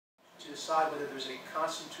decide whether there's a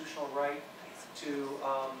constitutional right to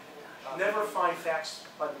never find facts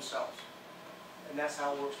by themselves. And that's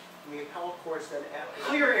how it works. In the appellate courts, then,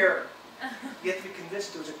 clear error. You have to be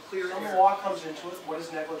convinced there was a clear error. Some law comes into it, what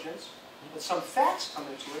is negligence, but some facts come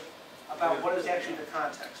into it about what is actually the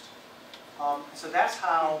context. So that's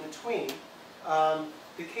how, between,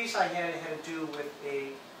 the case I had to do with a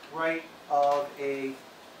right of a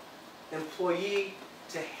employee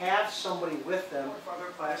to have somebody with them for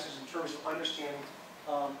other classes in terms of understanding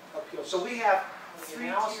appeals. So we have the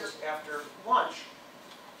analysis after lunch.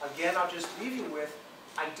 Again, I'll just leave you with,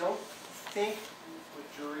 I don't think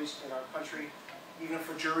with juries in our country, even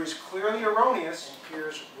for juries clearly erroneous,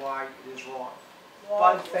 here's why it is wrong.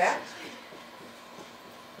 Fun fact.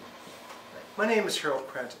 My name is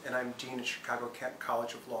Krent, and I'm Dean at Chicago-Kent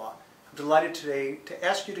College of Law. I'm delighted today to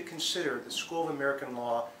ask you to consider the School of American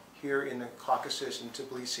Law here in the Caucasus in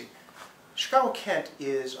Tbilisi. Chicago-Kent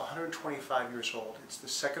is 125 years old. It's the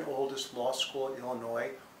second oldest law school in Illinois.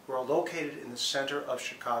 We're located in the center of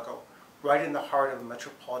Chicago, right in the heart of the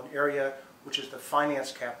metropolitan area, which is the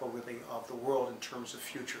finance capital really of the world in terms of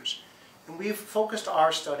futures. And we've focused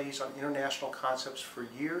our studies on international concepts for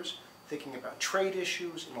years, thinking about trade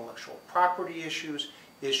issues, intellectual property issues,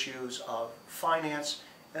 issues of finance,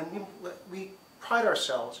 and we pride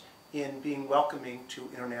ourselves in being welcoming to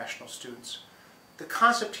international students. The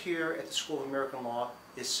concept here at the School of American Law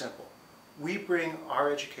is simple. We bring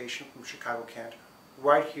our education from Chicago-Kent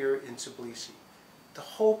right here in Tbilisi. The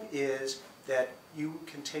hope is that you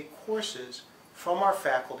can take courses from our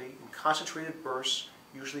faculty in concentrated bursts,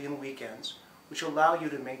 usually in weekends, which allow you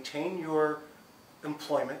to maintain your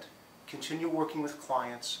employment, continue working with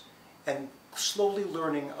clients, and slowly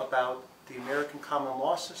learning about the American common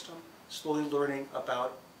law system, slowly learning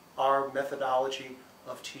about our methodology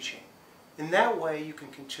of teaching. In that way, you can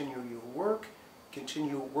continue your work,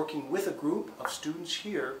 continue working with a group of students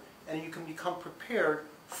here, and you can become prepared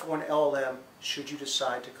for an LL.M. should you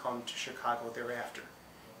decide to come to Chicago thereafter.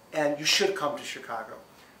 And you should come to Chicago.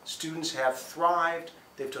 Students have thrived,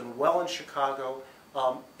 they've done well in Chicago,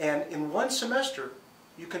 and in one semester,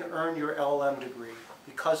 you can earn your LL.M. degree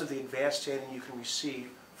because of the advanced standing you can receive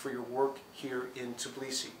for your work here in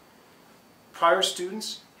Tbilisi. Prior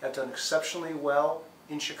students have done exceptionally well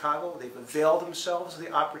in Chicago. They've availed themselves of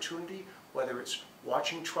the opportunity, whether it's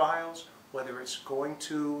watching trials, whether it's going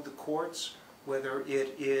to the courts, whether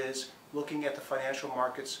it is looking at the financial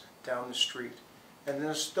markets down the street. And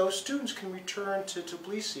those students can return to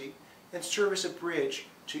Tbilisi and serve as a bridge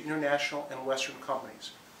to international and Western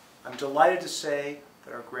companies. I'm delighted to say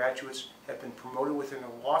that our graduates have been promoted within their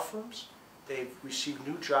law firms. They've received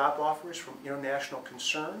new job offers from international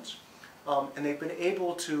concerns, and they've been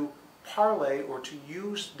able to parlay or to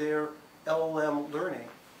use their LL.M. learning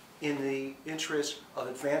in the interest of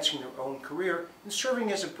advancing their own career and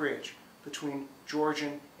serving as a bridge between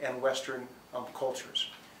Georgian and Western cultures.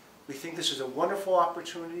 We think this is a wonderful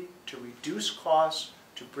opportunity to reduce costs,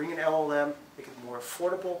 to bring an LL.M., make it more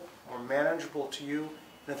affordable, more manageable to you,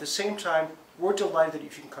 and at the same time, we're delighted that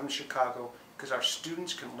if you can come to Chicago because our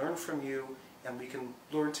students can learn from you and we can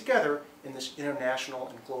learn together in this international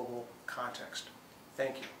and global context.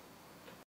 Thank you.